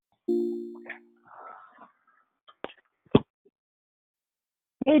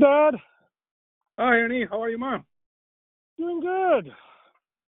Hey, Dad. Hi, Ernie. How are you, Mom? Doing good.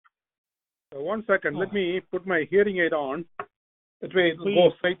 1 second. Let me put my hearing aid on. That way it will go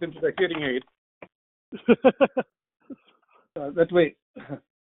Please. straight into the hearing aid. That way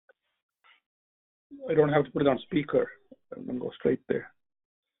I don't have to put it on speaker. I'm going to go straight there.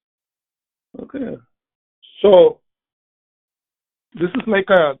 Okay. So this is like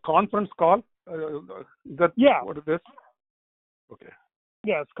a conference call? Is that Yeah. what it is? Okay.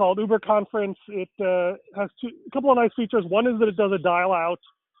 Yeah, it's called Uber Conference. It has a couple of nice features. One is that it does a dial out,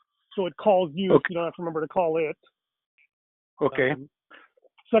 so it calls you, so Okay. you don't have to remember to call it. Okay.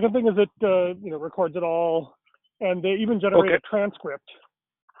 Second thing is it records it all, and they even generate Okay. a transcript.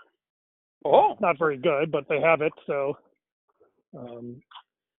 Oh. Not very good, but they have it. So, Okay.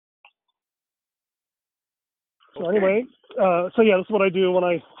 anyway, so yeah, this is what I do when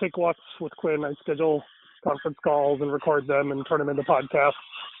I take walks with Quinn. I schedule conference calls and record them and turn them into podcasts.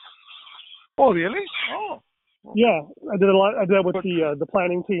 Oh, really? Oh. Okay. Yeah, I did a lot. I did that with But, the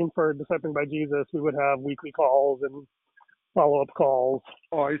planning team for Discipling by Jesus. We would have weekly calls and follow up calls,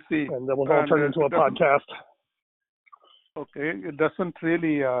 oh, I see. and that was all And turned into a it doesn't, podcast. okay, it doesn't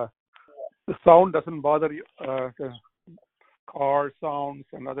really, the sound doesn't bother you, the car sounds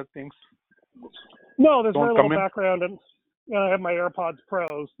and other things No, there's don't very little come in? background, and I have my AirPods Pro,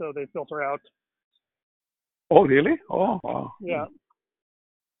 so they filter out. Oh, really? Oh, wow. Yeah.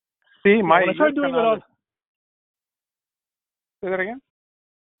 See, my When I ear tried doing it canal on is, say that again?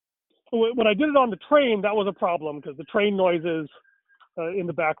 when I did it on the train, that was a problem because the train noises in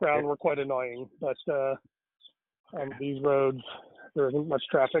the background Okay. were quite annoying. But on these roads, there isn't much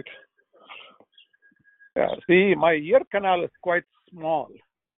traffic. Yeah, see, my ear canal is quite small.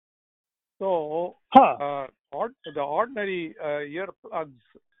 So, Huh. the ordinary earplugs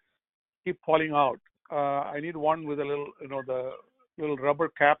keep falling out. I need one with a little, the little rubber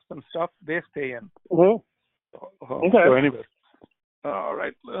caps and stuff. They stay in. Mm-hmm. So Okay. anyway, all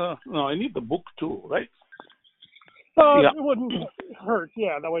right. No, I need the book too, right? Yeah. Yeah. It wouldn't hurt.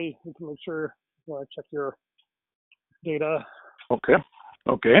 Yeah, that way you can make sure check your data. Okay.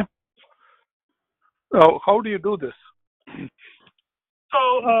 Okay. How do you do this?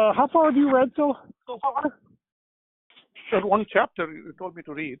 So, how far have you read so far? That one chapter you told me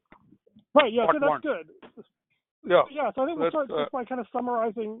to read. Right. Yeah. Part So that's one. good. Yeah. Yeah. So I think we'll That's start just by kind of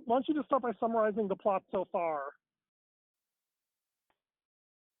summarizing. Why don't you just start by summarizing the plot so far?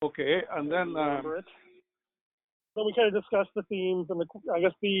 okay. And then Remember it. Then we kind of discuss the themes and I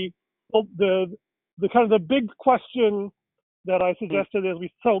guess the kind of the big question that I suggested is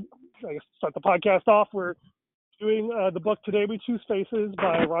I guess start the podcast off. We're doing the book Today We Choose Faces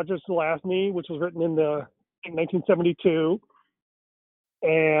by Roger Zelazny, which was written in 1972.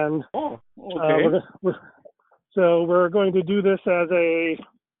 And okay. we're going to do this as a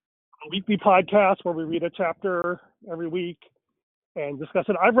weekly podcast where we read a chapter every week and discuss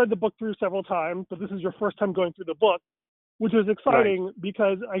it. I've read the book through several times, but this is your first time going through the book, which is exciting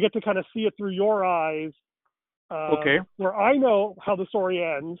because I get to kind of see it through your eyes, Okay. where I know how the story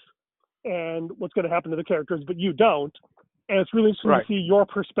ends and what's going to happen to the characters, but you don't. And it's really interesting to see your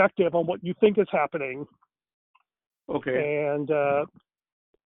perspective on what you think is happening. Okay. And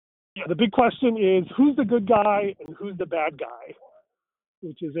the big question is who's the good guy and who's the bad guy,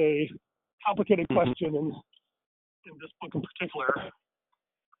 which is a complicated question in this book in particular.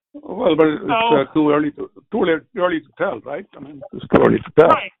 Well, but it's too early to tell, right? I mean, it's too early to tell.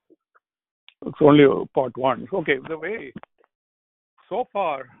 Right. It's only part one. Okay. The way so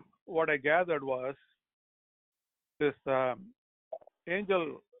far, what I gathered was this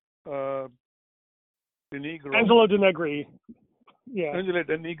Angel Angelo de Negri. Yeah. Angelo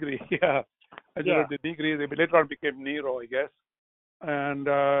de Negri. Yeah. Angelo de Negri. They later on became Nero, I guess. And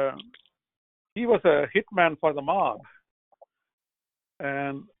he was a hitman for the mob.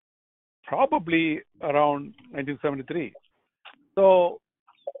 And probably around 1973. So,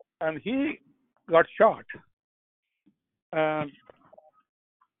 and he got shot. And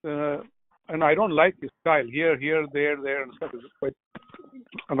I don't like his style. Here, there, and stuff is quite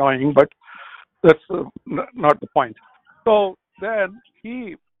annoying, but that's not the point. So then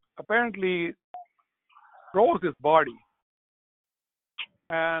he apparently froze his body,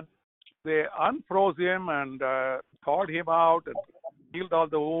 and they unfroze him and thawed him out and healed all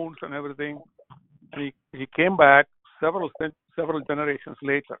the wounds and everything. And he came back several generations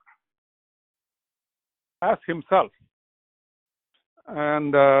later as himself,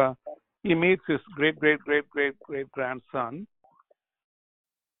 and he meets his great grandson,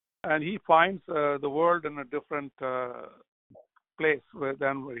 and he finds the world in a different place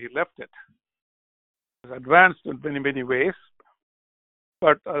than where he left it. It's advanced in many ways,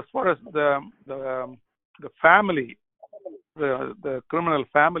 But as far as the family, the criminal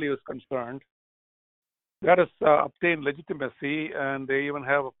family is concerned, that has obtained legitimacy, and they even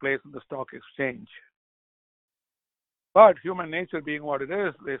have a place in the stock exchange. But human nature being what it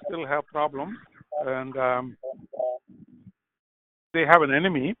is, they still have problems, and they have an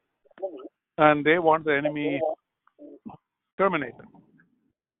enemy, and they want the enemy terminated.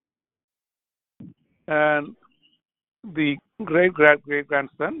 And the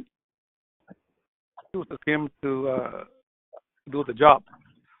great-grandson uses him to do the job.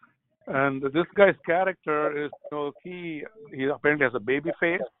 And this guy's character is, he apparently has a baby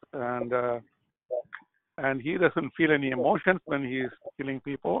face, and he doesn't feel any emotions when he's killing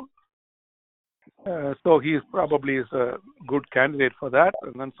people. So he probably is a good candidate for that.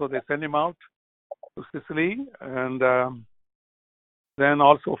 And then so they send him out to Sicily, and then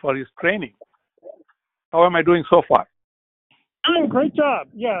also for his training. How am I doing so far? Oh, great job.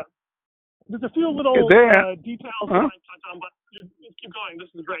 Yeah. There's a few little details I want to touch on, but just keep going. This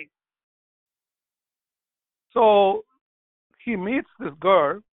is great. So he meets this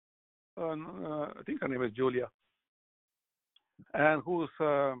girl, I think her name is Julia, and who's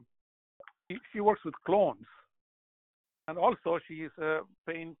she works with clones, and also she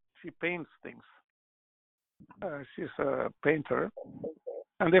paints things. She's a painter,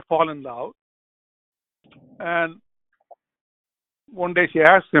 and they fall in love. And one day she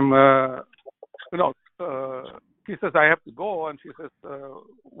asks him, he says, I have to go, and she says,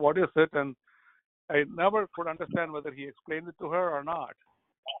 what is it? And I never could understand whether he explained it to her or not.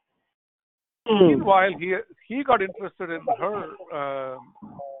 Meanwhile, he got interested in her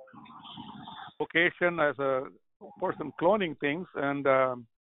vocation as a person cloning things, and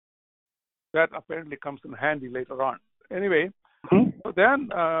that apparently comes in handy later on. Anyway, so then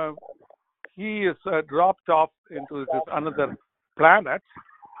he is dropped off into this another planet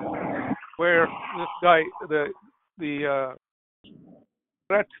where this guy, the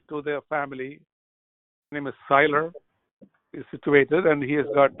threat to their family, his name is Syler, is situated, and he has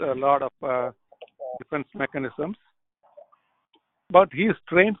got a lot of defense mechanisms. But he's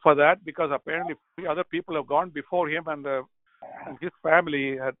trained for that because apparently other people have gone before him, and his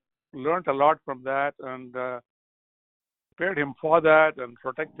family had learned a lot from that, and prepared him for that and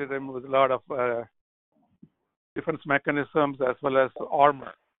protected him with a lot of defense mechanisms as well as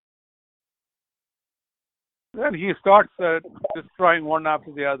armor. Then he starts destroying one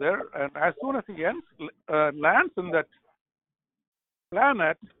after the other, and as soon as he lands in that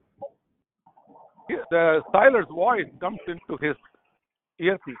planet, the Syler's voice comes into his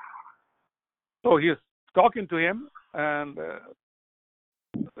earpiece. So he's talking to him, and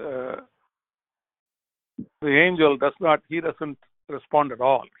the angel doesn't respond at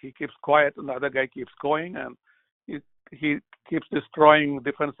all. He keeps quiet, and the other guy keeps going, and he keeps destroying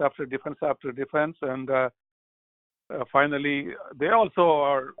defense after defense after defense, and finally they also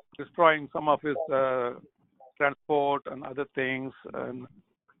are destroying some of his transport and other things. And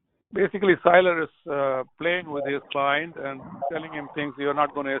basically Syler is playing with his client and telling him things, you're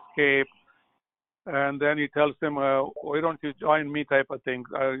not going to escape. And then he tells him, why don't you join me, type of thing.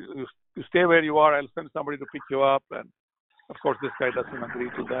 You stay where you are, I'll send somebody to pick you up. And of course this guy doesn't agree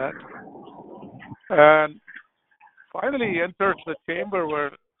to that. And finally he enters the chamber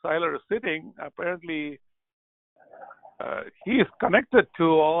where Syler is sitting. Apparently he is connected to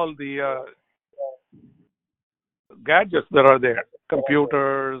all the gadgets that are there,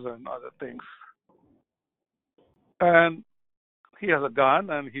 computers and other things. And he has a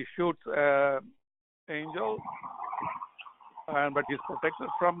gun, and he shoots Angel, but he's protected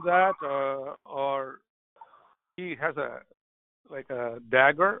from that, or he has a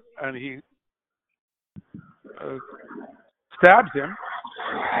dagger, and he stabs him.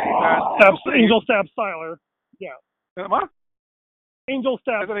 Angel stabs Syler. Yeah. What? Angel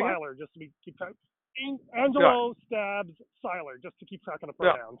stabs Syler, just to keep track. Angelo stabs Syler, just to keep track of the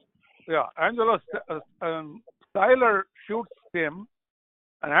pronouns. Yeah. Angelo, Syler shoots him,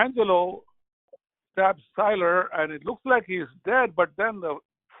 and Angelo stabs Syler, and it looks like he's dead, but then the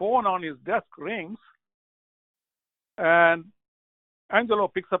phone on his desk rings, and Angelo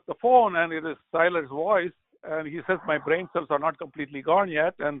picks up the phone, and it is Syler's voice, and he says, my brain cells are not completely gone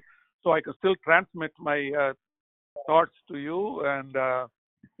yet, and so I can still transmit my thoughts to you. And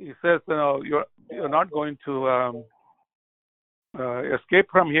he says, you're not going to escape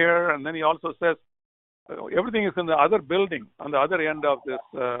from here. And then he also says, everything is in the other building on the other end of this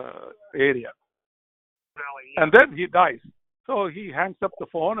area. Valley, yeah. And then he dies. So he hangs up the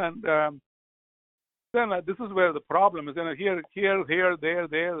phone, and then this is where the problem is. Here, there.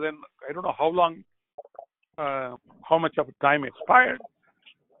 Then I don't know how long, how much of time expired.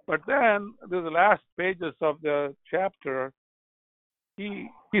 But then there's the last pages of the chapter.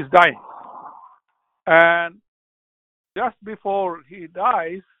 He's dying, and just before he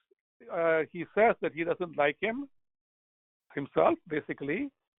dies, he says that he doesn't like himself, basically,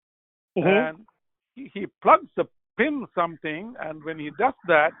 and he plugs a pin something, and when he does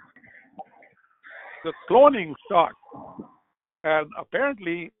that, the cloning starts, and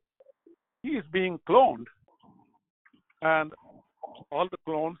apparently he's being cloned, and all the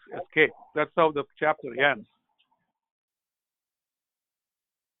clones escape. That's how the chapter ends.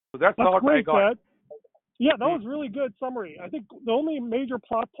 So that's how I got. That. Yeah, that was really good summary. I think the only major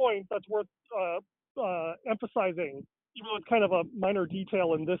plot point that's worth emphasizing, even though it's kind of a minor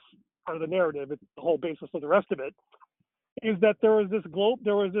detail in this part of the narrative, it's the whole basis of the rest of it, is that there was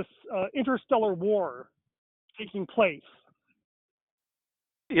this interstellar war taking place.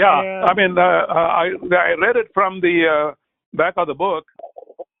 Yeah, and, I mean, I read it from the back of the book.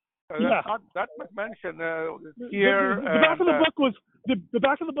 There's not that much mention here. The back of the book was the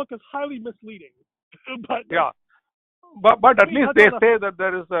back of the book is highly misleading. But yeah, but at least they say that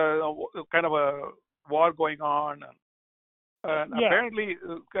there is a kind of a war going on, and apparently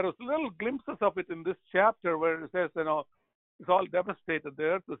there was little glimpses of it in this chapter where it says, it's all devastated. The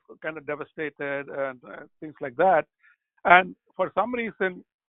earth is kind of devastated and things like that. And for some reason,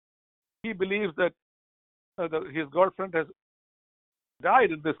 he believes that his girlfriend has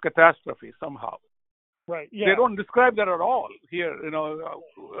died in this catastrophe somehow. Right. Yeah. They don't describe that at all here,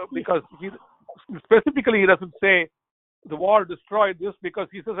 because specifically he doesn't say the war destroyed this, because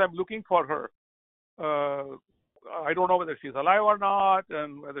he says, I'm looking for her. I don't know whether she's alive or not,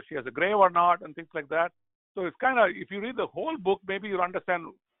 and whether she has a grave or not, and things like that. So it's kind of, if you read the whole book, maybe you'll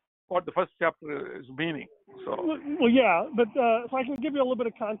understand what the first chapter is meaning. So. Well, yeah, but if I can give you a little bit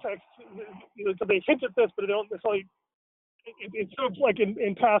of context, so they hint at this, but they don't necessarily. It's sort of like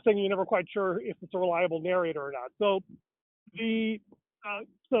in passing, you're never quite sure if it's a reliable narrator or not. So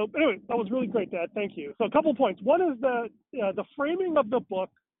so anyway, that was really great, Dad. Thank you. So a couple points. One is that the framing of the book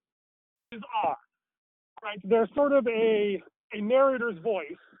is odd, right? There's sort of a narrator's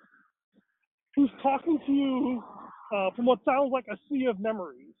voice who's talking to you from what sounds like a sea of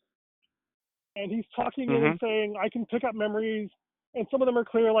memories. And he's talking in and saying, I can pick up memories, and some of them are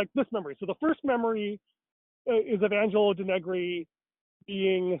clear, like this memory. So the first memory is of Angelo de Negri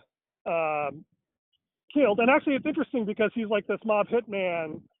being killed. And actually, it's interesting because he's like this mob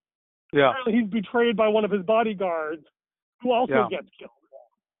hitman. Yeah. He's betrayed by one of his bodyguards, who also gets killed.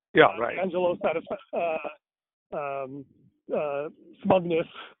 Yeah, right. Angelo's smugness.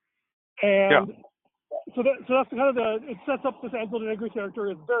 And so that's kind of it sets up this Angelo de Negri character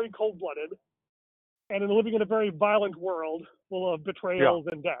as very cold-blooded and living in a very violent world full of betrayals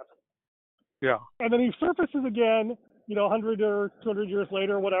and death. Yeah. And then he surfaces again, 100 or 200 years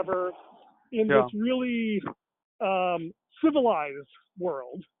later, whatever, in this really civilized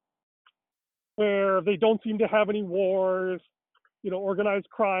world where they don't seem to have any wars. Organized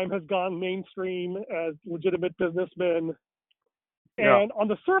crime has gone mainstream as legitimate businessmen. And on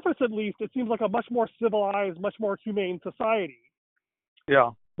the surface, at least, it seems like a much more civilized, much more humane society. Yeah.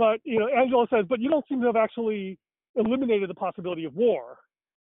 But, Angelo says, but you don't seem to have actually eliminated the possibility of war.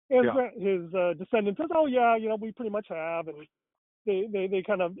 And his descendant says, oh, yeah, we pretty much have. And they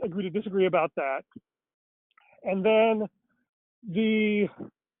kind of agree to disagree about that. And then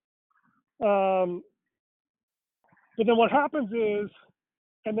but then what happens is,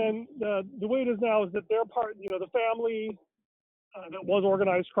 and then the way it is now is that their part, the family that was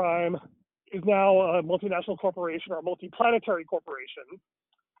organized crime is now a multinational corporation or a multi-planetary corporation.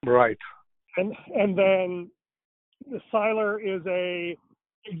 Right. And then the Syler is a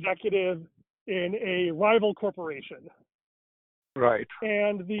executive in a rival corporation. Right.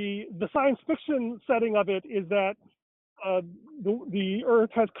 And the science fiction setting of it is that the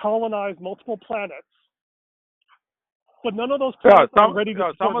Earth has colonized multiple planets, but none of those planets are ready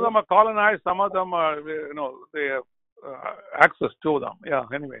to. Some of them are colonized. Some of them are, they have access to them. Yeah.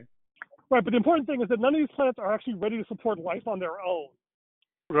 Anyway. Right, but the important thing is that none of these planets are actually ready to support life on their own.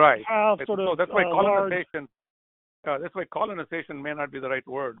 Right. So that's why colonization. That's why colonization may not be the right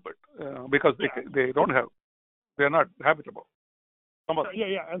word, but because they don't have, they're not habitable.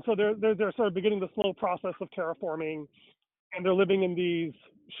 Yeah, and so they're sort of beginning the slow process of terraforming, and they're living in these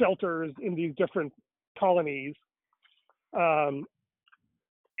shelters in these different colonies, and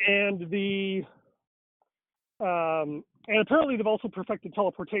apparently they've also perfected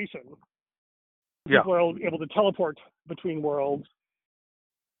teleportation. People are able to teleport between worlds.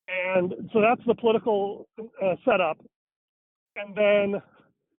 And so that's the political setup. And then,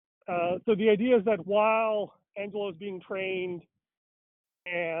 so the idea is that while Angelo is being trained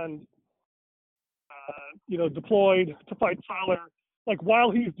and deployed to fight Syler. Like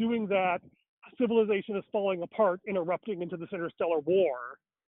while he's doing that, civilization is falling apart, erupting into this interstellar war,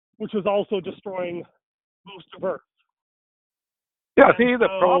 which is also destroying most of Earth. Yeah, see, the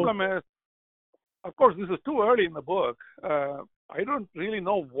problem is, of course, this is too early in the book. I don't really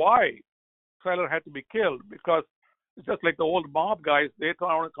know why Syler had to be killed, because it's just like the old mob guys, they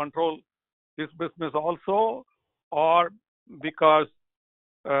try to control this business also, or because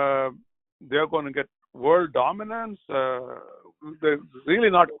they're going to get world dominance. It's really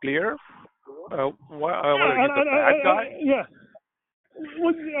not clear whether he's a bad guy. Yeah.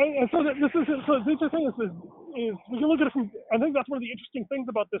 Well, so the interesting is we can look at it from. I think that's one of the interesting things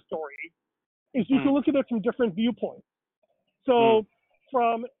about this story is you can look at it from different viewpoints. So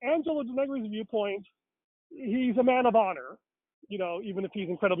from Angelo de Negri's viewpoint, he's a man of honor, even if he's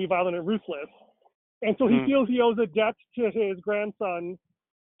incredibly violent and ruthless. And so he feels he owes a debt to his grandson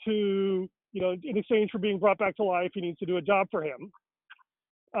to, in exchange for being brought back to life, he needs to do a job for him.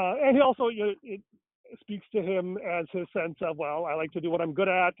 And he also, it speaks to him as his sense of, well, I like to do what I'm good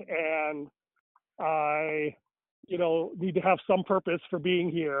at, and I, need to have some purpose for being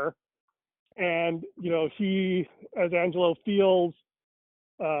here. And, he, as Angelo, feels,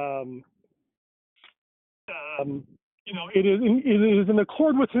 it is in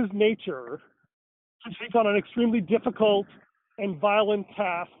accord with his nature to take on an extremely difficult and violent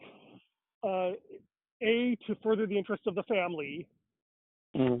task, A, to further the interests of the family,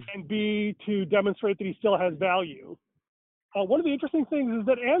 and B, to demonstrate that he still has value. One of the interesting things is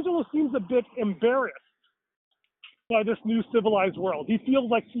that Angelo seems a bit embarrassed by this new civilized world. He feels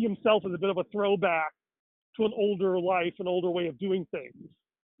like he himself is a bit of a throwback to an older life, an older way of doing things.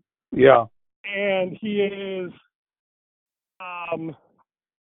 Yeah. And he is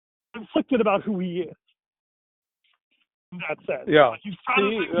conflicted about who he is in that sense. Yeah. Like he's proud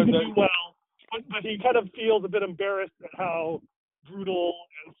of he can do well, but he kind of feels a bit embarrassed at how brutal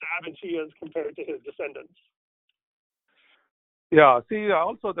and savage he is compared to his descendants. Yeah, see,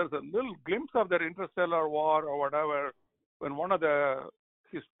 also there's a little glimpse of that interstellar war or whatever when one of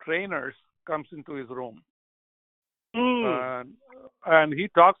his trainers comes into his room. And he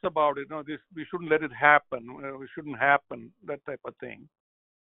talks about it, this, we shouldn't let it happen, we shouldn't happen, that type of thing.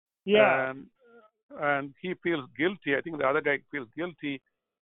 Yeah. And he feels guilty. I think the other guy feels guilty.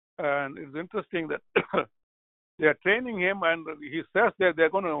 And it's interesting that they're training him, and he says that they're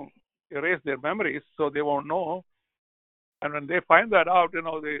going to erase their memories so they won't know. And when they find that out,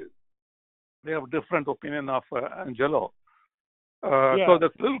 they have a different opinion of Angelo. So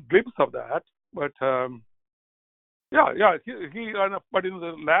there's a little glimpse of that. But but in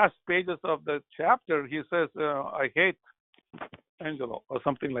the last pages of the chapter, he says, I hate Angelo, or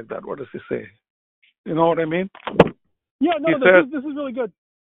something like that. What does he say? You know what I mean? Yeah, no, this is really good.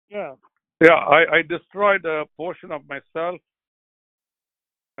 Yeah. Yeah, I destroyed a portion of myself,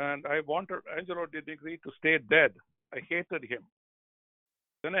 and I wanted Angelo de Negri to stay dead. I hated him.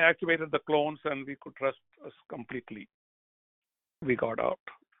 Then I activated the clones, and we could trust us completely. We got out.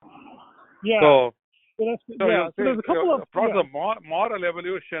 Yeah. So there's a couple of process of moral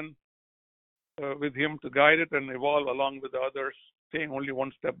evolution with him to guide it and evolve along with the others, staying only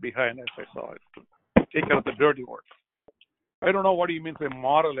one step behind, as I saw it, to take care of the dirty work. I don't know what he means by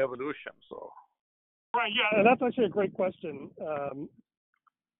moral evolution. So. Right. Yeah, and that's actually a great question.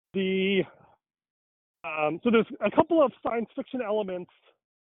 So there's a couple of science fiction elements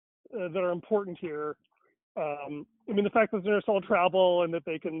that are important here. The fact that there's interstellar travel and that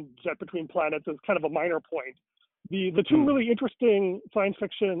they can jet between planets is kind of a minor point. The two really interesting science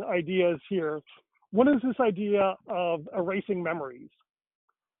fiction ideas here. One is this idea of erasing memories.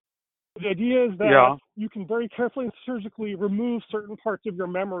 The idea is that you can very carefully and surgically remove certain parts of your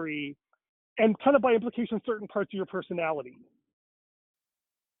memory, and kind of by implication, certain parts of your personality.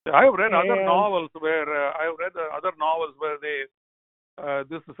 I have read other novels where they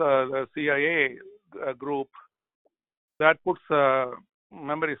this is a CIA group that puts a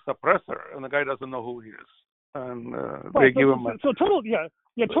memory suppressor, and the guy doesn't know who he is, and they give him total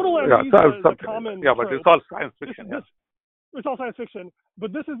amnesia is a common. Yeah, but it's all science fiction. It's all science fiction,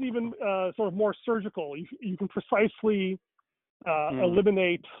 but this is even sort of more surgical. You can precisely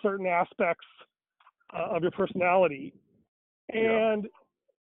eliminate certain aspects of your personality. And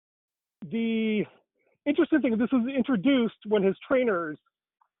the interesting thing, this is introduced when his trainers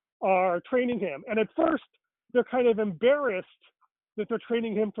are training him. And at first, they're kind of embarrassed that they're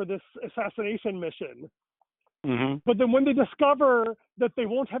training him for this assassination mission. But then when they discover that they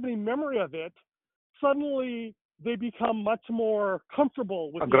won't have any memory of it, suddenly they become much more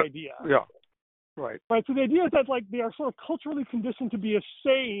comfortable with the idea. Yeah. Right. Right. So the idea is that like they are sort of culturally conditioned to be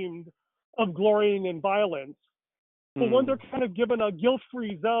ashamed of glorying in violence, but when they're kind of given a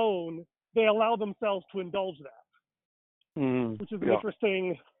guilt-free zone, they allow themselves to indulge that, which is an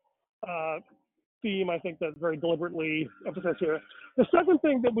interesting theme, I think, that's very deliberately emphasized here. The second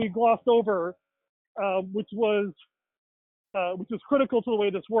thing that we glossed over, which is critical to the way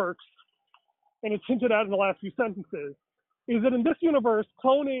this works, and it's hinted at in the last few sentences, is that in this universe,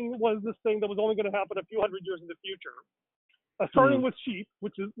 cloning was this thing that was only going to happen a few hundred years in the future, starting with sheep,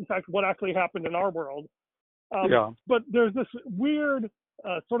 which is in fact what actually happened in our world. But there's this weird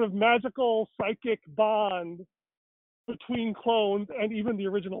sort of magical psychic bond between clones and even the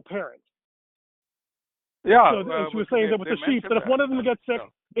original parent. Yeah. So she was saying that with the sheep, that if one of them gets sick,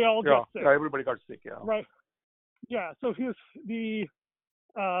 they all get sick. Yeah, everybody got sick. Yeah. Right. Yeah. So the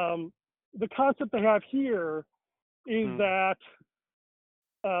concept they have here is that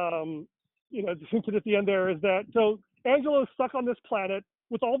it's hinted at the end there is that so Angelo is stuck on this planet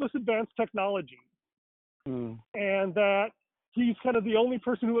with all this advanced technology. And that he's kind of the only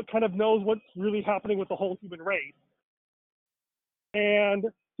person who kind of knows what's really happening with the whole human race. And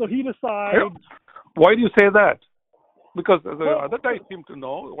so he decides. Why do you say that? Because the other guy seemed to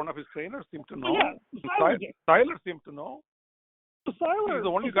know. One of his trainers seemed to know. Yeah, Syler seemed to know. So Syler, he's the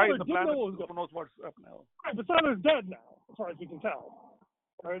only guy on the planet who knows what's up now. Right, but Syler's dead now, as far as we can tell.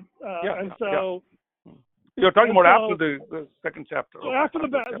 Right? You're talking about after the second chapter. So after the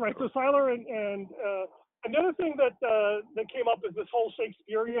battle, right? So Syler and another thing that came up is this whole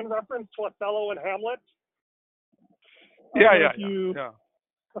Shakespearean reference to Othello and Hamlet. I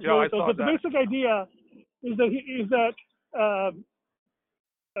saw but the basic idea is that kind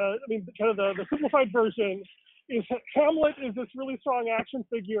of the simplified version is Hamlet is this really strong action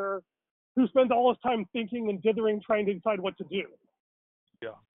figure who spends all his time thinking and dithering, trying to decide what to do.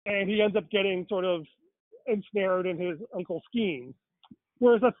 Yeah. And he ends up getting sort of ensnared in his uncle's schemes.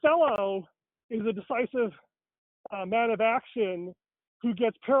 Whereas Othello is a decisive man of action who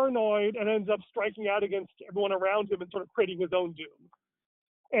gets paranoid and ends up striking out against everyone around him and sort of creating his own doom.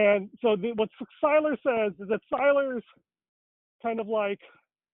 And so what Syler says is that Syler's kind of like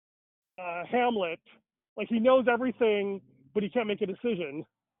Hamlet, like he knows everything, but he can't make a decision.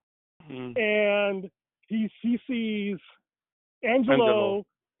 And he sees Angelo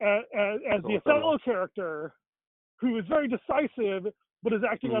as the Othello character, who is very decisive, but is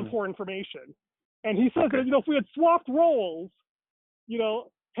acting on poor information. And he says that, if we had swapped roles,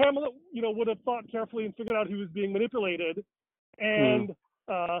 Hamlet, would have thought carefully and figured out he was being manipulated. And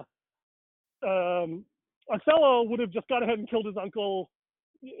Othello would have just gone ahead and killed his uncle,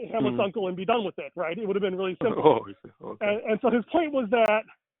 Hamlet's uncle, and be done with it, right? It would have been really simple. And so his point was that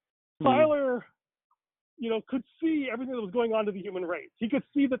Syler, could see everything that was going on to the human race. He could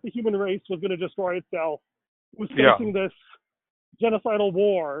see that the human race was going to destroy itself, was facing this genocidal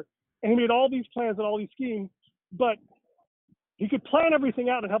war, and he made all these plans and all these schemes, but he could plan everything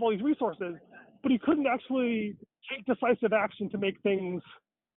out and have all these resources, but he couldn't actually take decisive action to make things,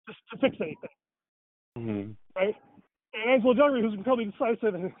 to fix anything. Right? And Angelo Negri, who's incredibly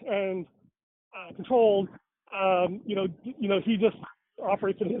decisive and controlled, he just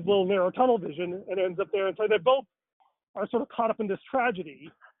operates in his little narrow tunnel vision and ends up there. And so they both are sort of caught up in this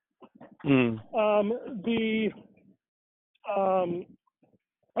tragedy. And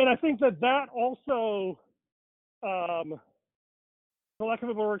I think that also, for lack of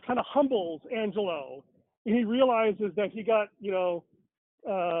a word, kind of humbles Angelo. And he realizes that he got,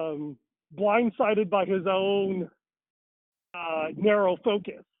 blindsided by his own narrow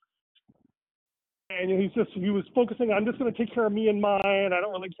focus. And he was focusing on, I'm just going to take care of me and mine. I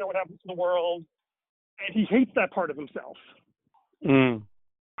don't really care what happens to the world. And he hates that part of himself.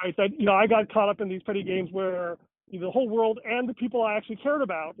 Right? That, I got caught up in these petty games where the whole world and the people I actually cared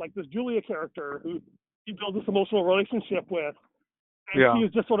about, like this Julia character who he builds this emotional relationship with, and he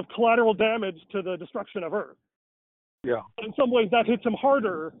is just sort of collateral damage to the destruction of Earth. Yeah. But in some ways, that hits him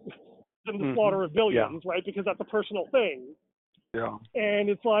harder than the slaughter of billions, right? Because that's a personal thing. Yeah. And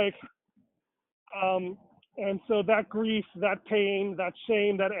it's like, and so that grief, that pain, that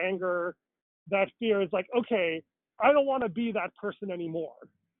shame, that anger, that fear is like, okay, I don't want to be that person anymore.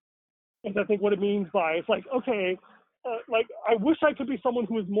 And I think what it means by it's like, okay, like I wish I could be someone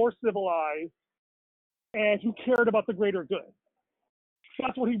who is more civilized and who cared about the greater good.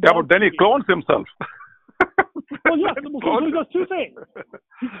 That's what he wants. Yeah, but then he clones himself. Well, yeah, so he does two things.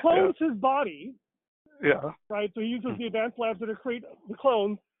 He clones his body. Yeah. Right. So he uses the advanced labs to create the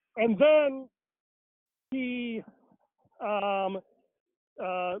clones, and then he, but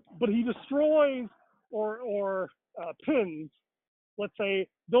he destroys or pins, let's say,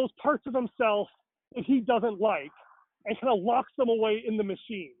 those parts of himself that he doesn't like and kind of locks them away in the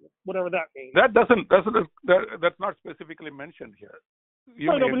machine, whatever that means. That's not specifically mentioned here.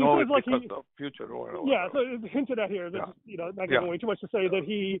 You I know, may but know he it says like because of future or yeah, so it's hinted at here. That's not giving away too much to say that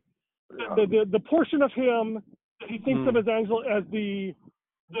the portion of him that he thinks of as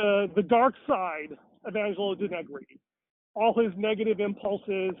the dark side of Angelo de Negri, all his negative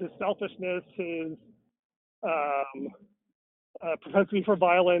impulses, his selfishness, his propensity for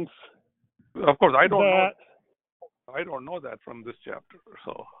violence. Of course, I don't know that from this chapter.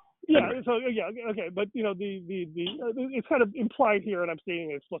 So yeah, anyway. Okay, but it's kind of implied here, and I'm stating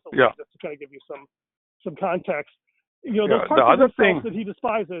it explicitly just to kind of give you some context. Those parts of himself that he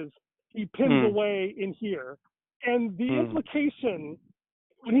despises, he pins away in here, and the implication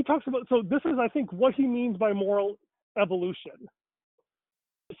when he talks about, so this is, I think, what he means by moral evolution.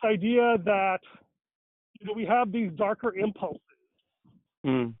 This idea that we have these darker impulses,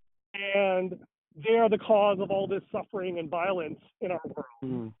 and they are the cause of all this suffering and violence in our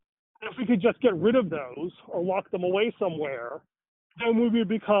world. If we could just get rid of those or lock them away somewhere, then we would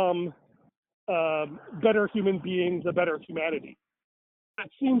become better human beings, a better humanity. That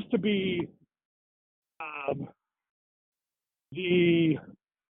seems to be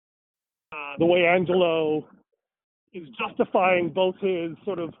the way Angelo is justifying both his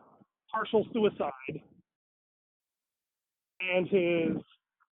sort of partial suicide and his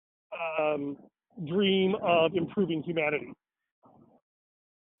dream of improving humanity.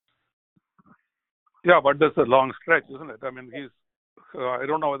 Yeah, but that's a long stretch, isn't it? I mean, I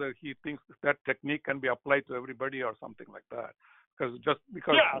don't know whether he thinks that technique can be applied to everybody or something like that. Because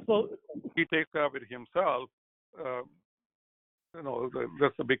he takes care of it himself,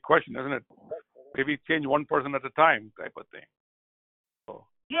 that's a big question, isn't it? Maybe change one person at a time type of thing.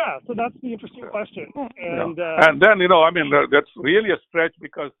 So that's the interesting question. And then, that's really a stretch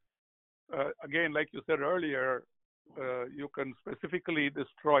because, again, like you said earlier, you can specifically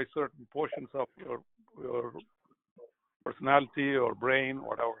destroy certain portions of your personality or brain,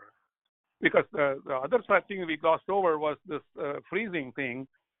 whatever. Because the other thing we glossed over was this freezing thing.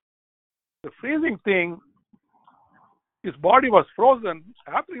 The freezing thing, his body was frozen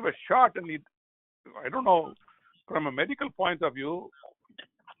after he was shot, and I don't know, from a medical point of view,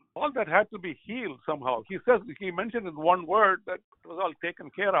 all that had to be healed somehow. He mentioned in one word that it was all taken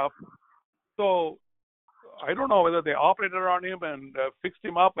care of. So I don't know whether they operated on him and fixed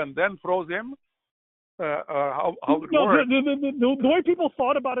him up and then froze him, or how it worked. The way people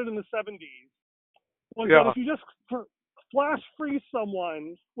thought about it in the 70s was that if you just flash freeze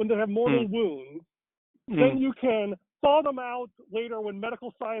someone when they have mortal wounds, then you can thaw them out later when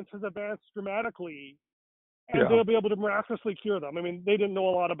medical science has advanced dramatically, and they'll be able to miraculously cure them. I mean, they didn't know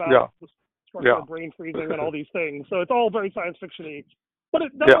a lot about the structure of brain freezing and all these things, so it's all very science fiction-y. But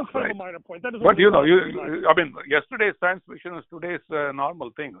that was kind of a minor point. That is. But yesterday's science fiction is today's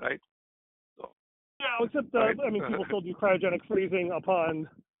normal thing, right? So, except people still do cryogenic freezing upon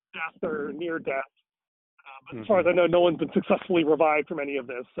death or near death. But as far as I know, no one's been successfully revived from any of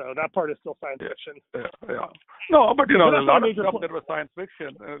this, so that part is still science fiction. No, but a lot of stuff that was science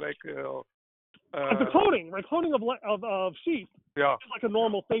fiction, like the cloning, right? Cloning of sheep is like a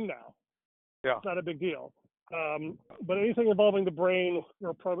normal thing now. It's not a big deal. But anything involving the brain,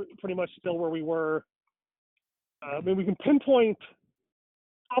 we're probably pretty much still where we were. We can pinpoint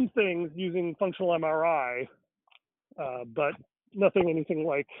some things using functional MRI, but anything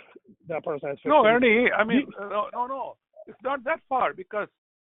like that part of science fiction. No, Ernie, no. It's not that far because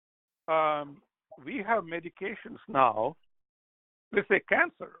we have medications now, let's say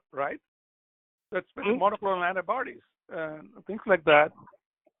cancer, right? That's monoclonal antibodies and things like that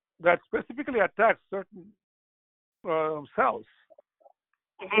specifically attack certain cells.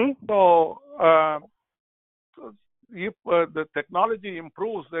 So if the technology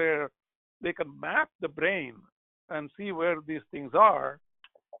improves they can map the brain and see where these things are,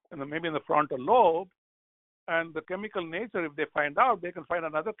 and maybe in the frontal lobe, and the chemical nature, if they find out, they can find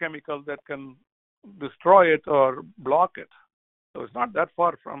another chemical that can destroy it or block it. So it's not that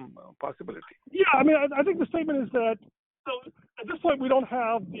far from possibility. Yeah, I think the statement is that, so at this point we don't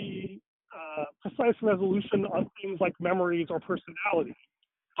have the precise resolution on things like memories or personality.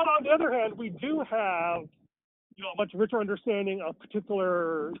 But on the other hand, we do have a much richer understanding of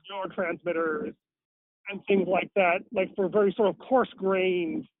particular neurotransmitters and things like that, like for very sort of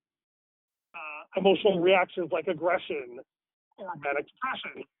coarse-grained emotional reactions like aggression or manic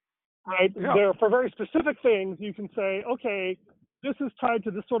depression, right? There, for very specific things, you can say, okay, this is tied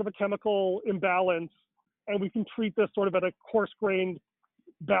to this sort of a chemical imbalance, and we can treat this sort of at a coarse-grained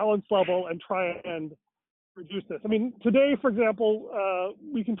balance level and try and reduce this. Today, for example,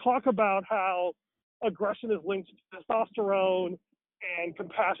 we can talk about how aggression is linked to testosterone and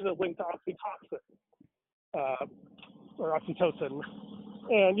compassion is linked to oxytocin, or oxytocin.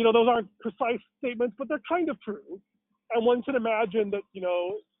 And, those aren't precise statements, but they're kind of true. And one can imagine that,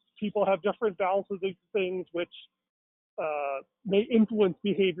 people have different balances of things which may influence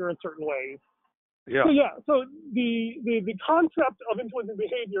behavior in certain ways. Yeah. So the concept of influencing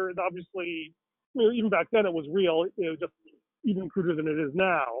behavior is obviously, even back then it was real. It was just even cruder than it is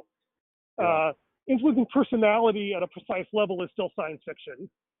now. Yeah. Influencing personality at a precise level is still science fiction.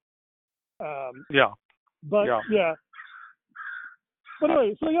 But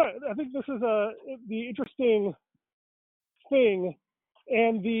anyway, I think this is the interesting thing,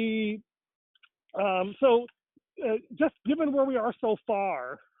 and just given where we are so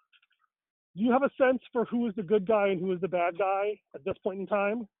far, do you have a sense for who is the good guy and who is the bad guy at this point in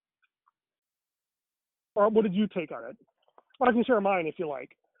time? Or what did you take on it? I can share mine if you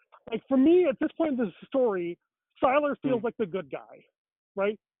like. Like for me, at this point in the story, Syler feels like the good guy,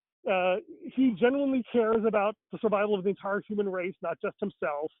 right? He genuinely cares about the survival of the entire human race, not just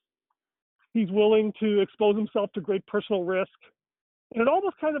himself. He's willing to expose himself to great personal risk. And it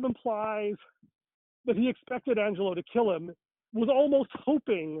almost kind of implies that he expected Angelo to kill him, was almost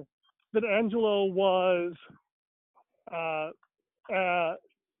hoping that Angelo was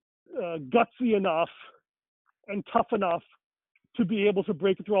gutsy enough and tough enough to be able to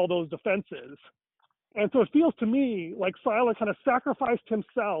break through all those defenses. And so it feels to me like Syler kind of sacrificed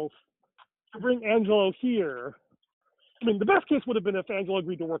himself to bring Angelo here. I mean, the best case would have been if Angelo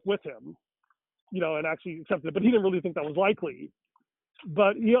agreed to work with him, and actually accepted it, but he didn't really think that was likely.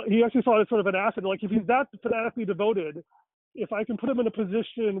 But he actually saw it as sort of an asset. Like, if he's that fanatically devoted, if I can put him in a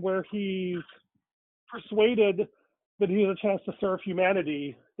position where he's persuaded that he has a chance to serve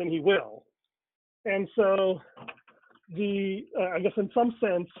humanity, then he will. And so I guess in some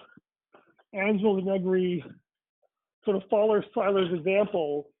sense, Angelo Negri sort of follows Syler's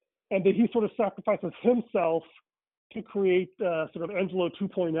example, and that he sort of sacrifices himself to create sort of Angelo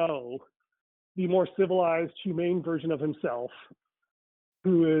 2.0, the more civilized, humane version of himself,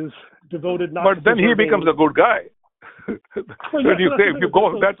 who is devoted not. But then he becomes a good guy. When you say, if you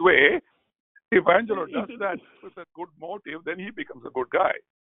go that way, if Angelo does that with a good motive, then he becomes a good guy.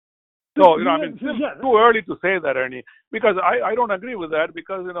 So, it's too early to say that, Ernie, because I don't agree with that,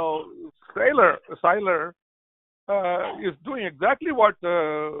 because, Syler is doing exactly what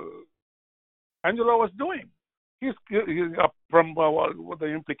Angelo was doing. He's from what the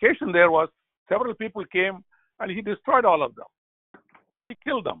implication there was, several people came and he destroyed all of them. He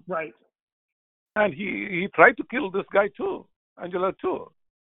killed them. Right. And he tried to kill this guy too, Angelo too.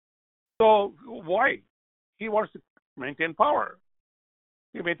 So why? He wants to maintain power.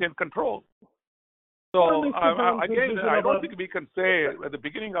 He maintained control. So again, I don't think we can say at the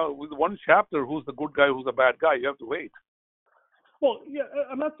beginning of with one chapter who's the good guy, who's the bad guy. You have to wait. Well, yeah,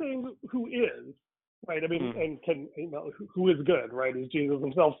 I'm not saying who is, right? I mean, and can who is good, right? As Jesus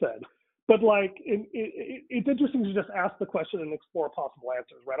himself said. But like, it's interesting to just ask the question and explore possible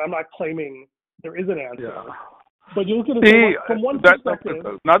answers, right? I'm not claiming there is an answer. Yeah. But you look at it from one perspective.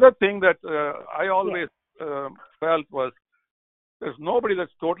 Another thing that I always felt was, there's nobody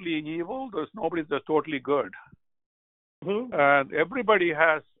that's totally evil. There's nobody that's totally good. Mm-hmm. And everybody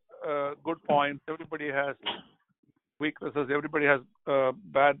has good points. Everybody has weaknesses. Everybody has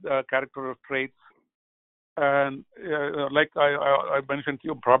bad character traits. And like I mentioned to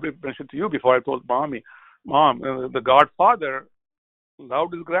you, probably mentioned to you before, I told Mom, the Godfather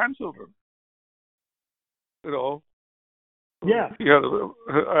loved his grandchildren. Yeah.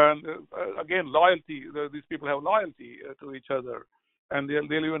 And again, loyalty. These people have loyalty to each other, and they'll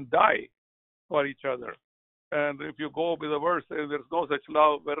even die for each other. And if you go with the verse, there's no such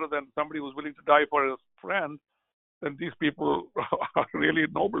love better than somebody who's willing to die for his friend. Then these people are really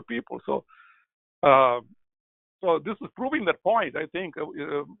noble people. So this is proving that point. I think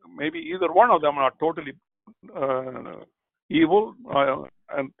maybe either one of them are totally evil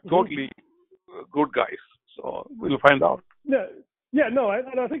and totally good guys. So we'll find out. No,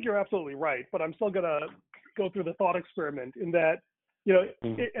 I think you're absolutely right. But I'm still gonna go through the thought experiment in that,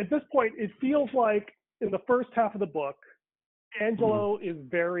 at this point, it feels like in the first half of the book, Angelo is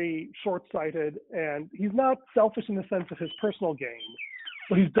very short-sighted, and he's not selfish in the sense of his personal gain,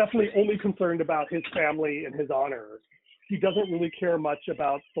 but he's definitely only concerned about his family and his honor. He doesn't really care much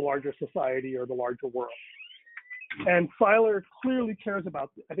about the larger society or the larger world. And Syler clearly cares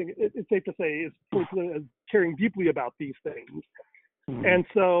about, I think it's safe to say, is caring deeply about these things. And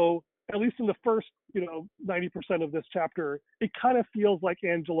so, at least in the first, 90% of this chapter, it kind of feels like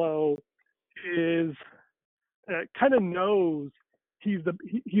Angelo is kind of knows he's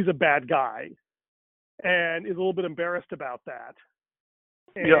a bad guy, and is a little bit embarrassed about that.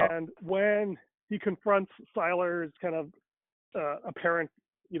 And when he confronts Syler's kind of apparent,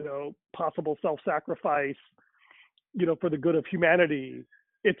 possible self-sacrifice, for the good of humanity,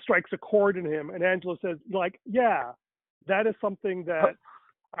 it strikes a chord in him. And Angelo says, yeah, that is something that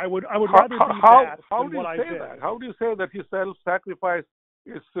I would rather be that than what I did. How do you say that his self-sacrifice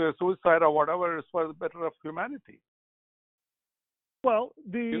is suicide or whatever is for the better of humanity? Well,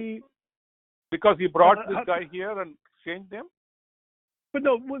 because he brought this guy here and changed him? But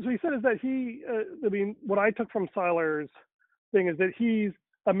no, what he said is that what I took from Syler's thing is that he's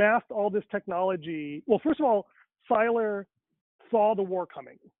amassed all this technology. Well, first of all, Syler saw the war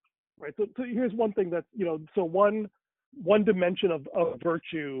coming, right? So here's one thing that, so one dimension of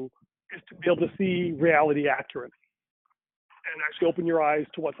virtue is to be able to see reality accurately and actually open your eyes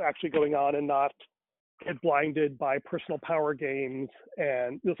to what's actually going on and not get blinded by personal power games.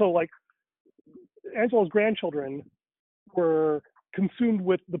 And so Angelo's grandchildren were consumed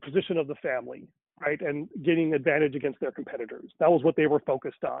with the position of the family, right? And gaining advantage against their competitors. That was what they were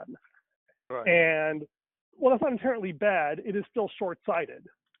focused on. Right. And well, that's not inherently bad. It is still short-sighted,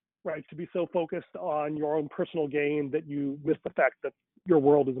 right? To be so focused on your own personal gain that you miss the fact that your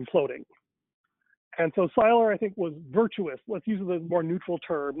world is imploding. And so Syler, I think, was virtuous. Let's use the more neutral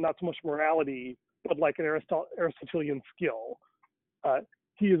term, not so much morality, but like an Aristotelian skill.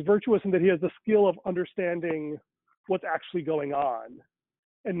 He is virtuous in that he has the skill of understanding what's actually going on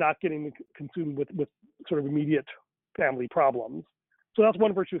and not getting consumed with sort of immediate family problems. So that's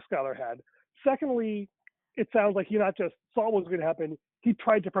one virtue Syler had. Secondly, it sounds like he not just saw what was going to happen, he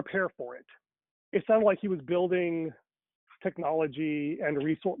tried to prepare for it. It sounded like he was building technology and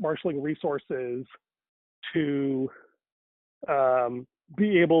marshaling resources to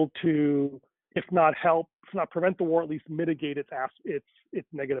be able to, if not prevent the war, at least mitigate its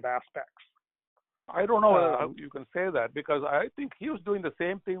negative aspects. I don't know how you can say that, because I think he was doing the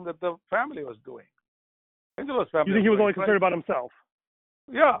same thing that the family was doing. Angelo's family. You think he was only concerned about himself?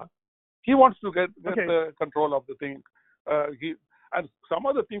 Yeah. He wants to get the control of the thing. And some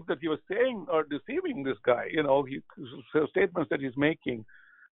of the things that he was saying are deceiving this guy. Statements that he's making,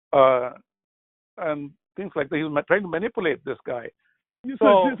 and things like that. He's trying to manipulate this guy. Okay.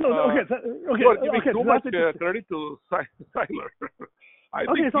 You're giving too much credit to Syler.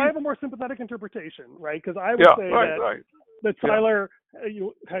 So I have a more sympathetic interpretation, right? Because I would say that Syler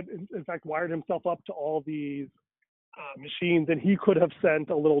had, in fact, wired himself up to all these machines, and he could have sent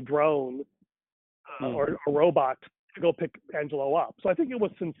a little drone or a robot to go pick Angelo up. So I think it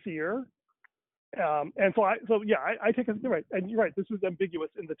was sincere. And so I take it, you're right. And you're right, this was ambiguous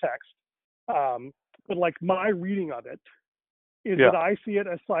in the text. But my reading of it is that I see it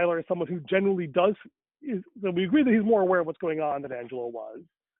as Syler as someone who generally so we agree that he's more aware of what's going on than Angelo was.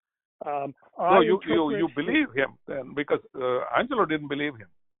 You believe him then, because Angelo didn't believe him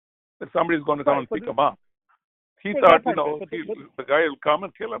that somebody's going to come and pick him up. He thought, the guy will come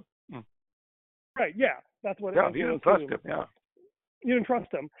and kill him. Right, yeah. That's what he didn't trust him, He didn't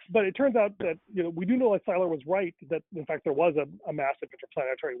trust him. But it turns out that, we do know that Syler was right, that in fact there was a massive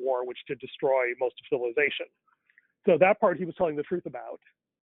interplanetary war which did destroy most of civilization. So that part he was telling the truth about.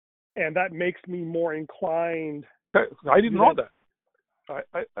 And that makes me more inclined. I didn't know that.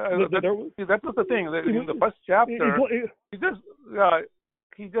 That was the thing. In the first chapter,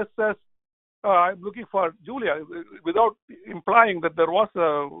 he just says, I'm looking for Julia, without implying that there was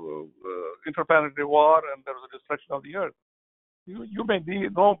a interplanetary war and there was a destruction of the Earth. You may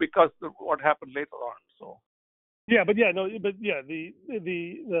know because of what happened later on. So. I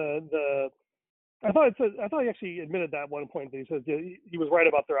thought he actually admitted that at one point, that he says he was right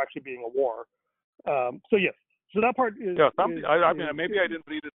about there actually being a war. So that part is. Maybe I didn't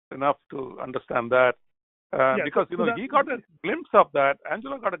read it enough to understand that. Because he got a glimpse of that.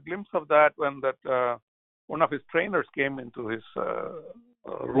 Angelo got a glimpse of that when one of his trainers came into his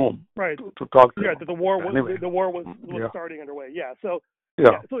room to talk to him. That the war was starting underway. So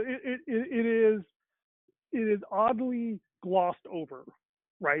it is oddly glossed over,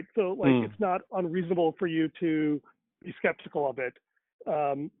 right? So it's not unreasonable for you to be skeptical of it.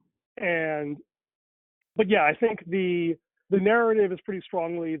 I think the narrative is pretty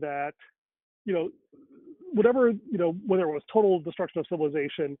strongly that whatever, whether it was total destruction of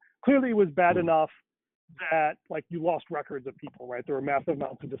civilization, clearly it was bad enough that you lost records of people, right? There were massive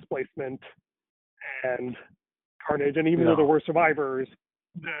amounts of displacement and carnage, and even though there were survivors,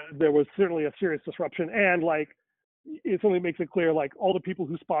 there was certainly a serious disruption. And it certainly makes it clear, all the people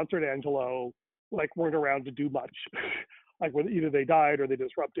who sponsored Angelo, weren't around to do much. When either they died or they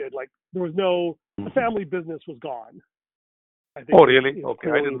disrupted. There was the family business was gone. I think, really?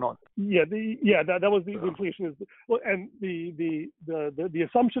 Okay, I didn't know. that was the implication is and the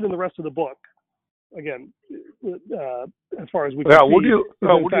assumption in the rest of the book, again, as far as we can see. Would you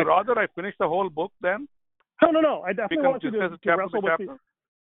rather I finish the whole book then? No. I definitely want you to wrestle with chapter?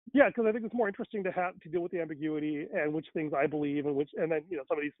 Yeah, because I think it's more interesting to deal with the ambiguity and which things I believe and then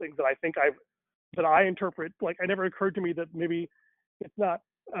some of these things that I think that I interpret. Like, it never occurred to me that maybe it's not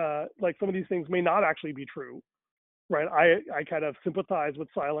like some of these things may not actually be true, right? I kind of sympathize with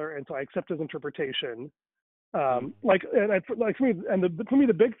Syler, and so I accept his interpretation. For me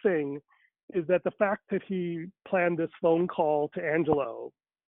the big thing is that the fact that he planned this phone call to Angelo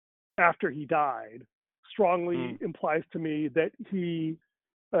after he died strongly implies to me that he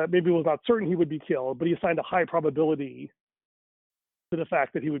maybe was not certain he would be killed, but he assigned a high probability to the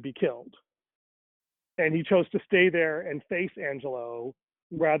fact that he would be killed. And he chose to stay there and face Angelo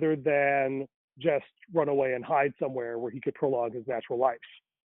rather than just run away and hide somewhere where he could prolong his natural life.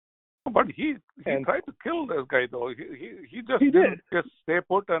 But he tried to kill this guy, though. He didn't just stay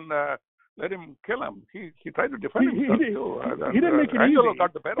put and let him kill him. He tried to defend himself too. He didn't make it Angelo easy.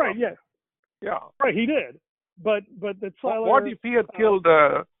 got the better of him. Yeah. Right, he did. But that Syler. What if he had killed?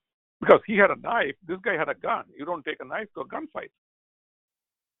 Because he had a knife. This guy had a gun. You don't take a knife to a gunfight.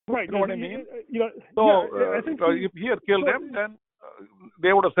 Right. You know what I mean? I think if he had killed him, then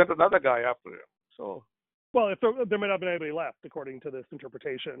they would have sent another guy after him. So. Well, if there might not have been anybody left, according to this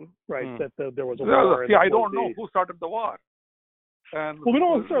interpretation, right? That there was a war. I don't know who started the war. And we don't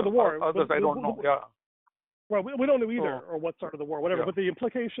know who started the war. Others, I don't know. Yeah. Well, we don't know either, or what started the war, whatever. Yeah. But the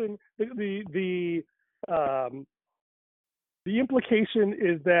implication, the implication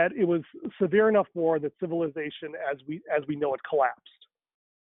is that it was severe enough war that civilization, as we know it, collapsed.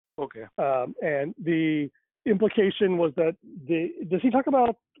 Okay. And the implication was that does he talk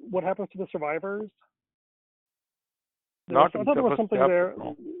about what happens to the survivors? I thought there was something there.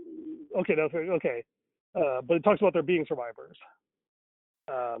 No. Okay, okay. But it talks about there being survivors.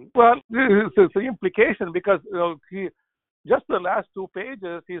 Well, it's the implication because he just the last 2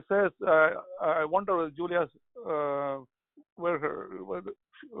 pages he says, I wonder if Julia's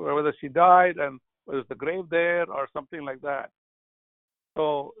whether she died and was the grave there or something like that.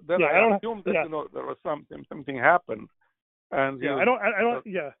 So then I assume that there was something happened, and I don't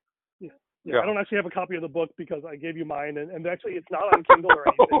actually have a copy of the book because I gave you mine, and actually it's not on Kindle or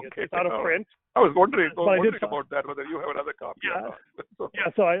anything. Okay. It's out of print. I was wondering about that, whether you have another copy or not.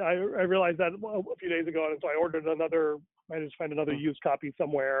 So I realized that a few days ago, and so I ordered another. I just find another used copy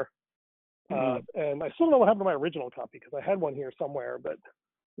somewhere, and I still don't know what happened to my original copy because I had one here somewhere, but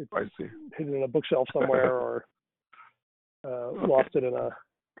it's hidden in a bookshelf somewhere or lost it in a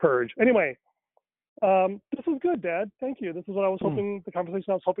purge. Anyway. This is good, Dad. Thank you. This is what I was hoping, the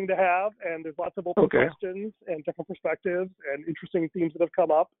conversation I was hoping to have, and there's lots of open questions and different perspectives and interesting themes that have come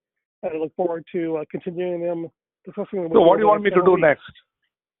up, and I look forward to continuing them, discussing them. So what do you want me to do next?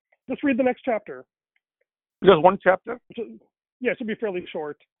 Just read the next chapter. Just one chapter? It should be fairly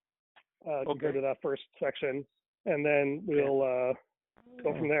short compared to that first section, and then we'll go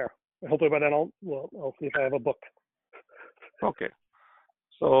from there. Hopefully by then I'll see if I have a book. Okay.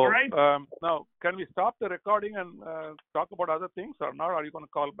 So now, can we stop the recording and talk about other things, or not? Are you going to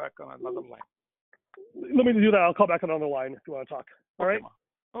call back on another line? Let me do that. I'll call back on another line if you want to talk. All right? Ma.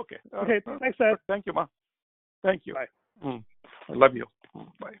 Okay. Okay. Thanks, Dad. Thank you, Ma. Thank you. Bye. I love you.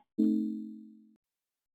 Bye.